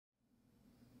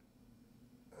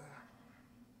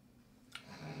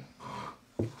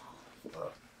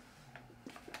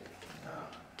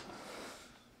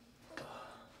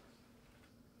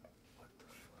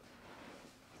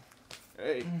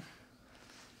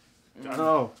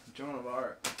Jono. Joan of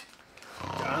Arc.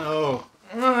 Jono.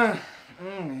 Yeah.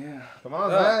 Come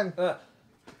on, man.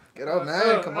 Get up,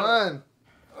 man. Come on.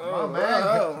 Come on,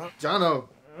 man. Jono.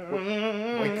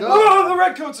 Wake up. Oh, the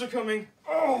redcoats are coming.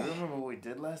 Oh. You remember what we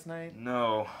did last night?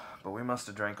 No, but we must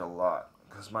have drank a lot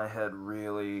because my head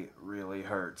really, really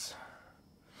hurts.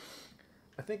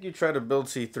 I think you tried to build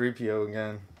C-3PO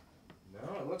again.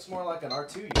 No, it looks more like an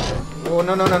R2. Oh,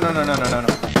 no. Well,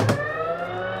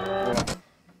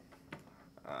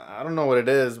 I don't know what it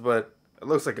is, but it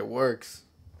looks like it works.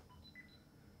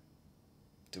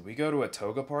 Did we go to a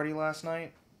toga party last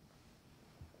night?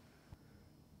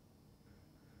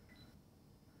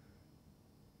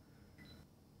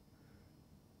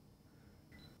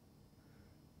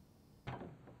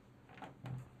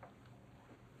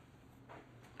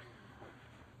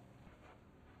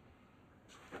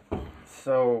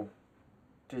 So,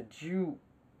 did you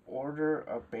order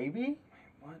a baby?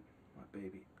 What? What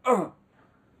baby? Oh!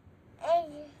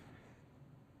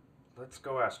 Let's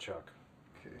go ask Chuck.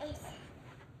 Okay.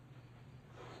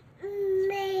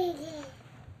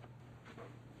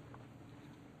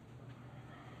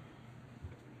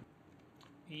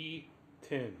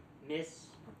 E10. Miss.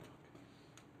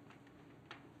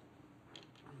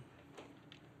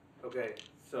 Okay,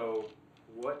 so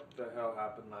what the hell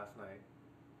happened last night?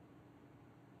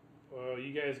 Well,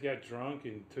 you guys got drunk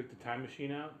and took the time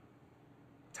machine out?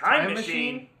 Time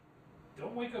machine?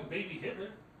 Don't wake up baby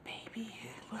Hitler. Baby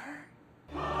Hitler?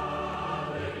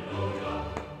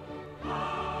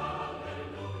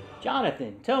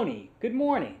 Jonathan, Tony, good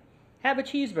morning. Have a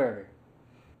cheeseburger.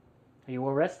 Are you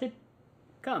arrested?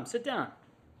 Come, sit down.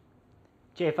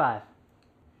 J5.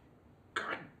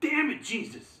 God damn it,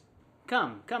 Jesus!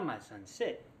 Come, my son,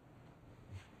 sit.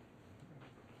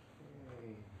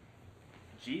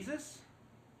 Jesus?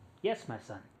 Yes, my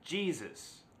son.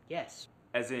 Jesus. Yes.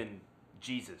 As in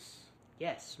Jesus.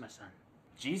 Yes, my son.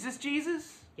 Jesus,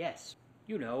 Jesus? Yes.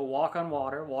 You know, walk on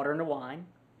water, water into wine.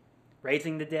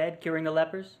 Raising the dead, curing the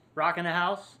lepers, rocking the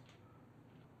house.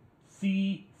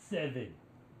 C7.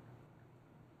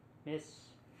 Miss.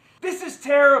 This is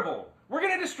terrible! We're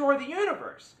gonna destroy the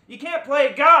universe! You can't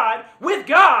play God with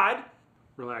God!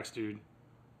 Relax, dude.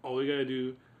 All we gotta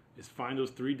do is find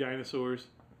those 3 dinosaurs,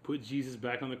 put Jesus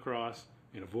back on the cross,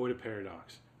 and avoid a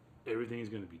paradox. Everything's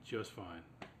gonna be just fine.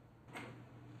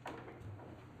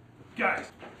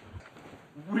 Guys,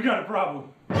 we got a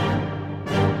problem.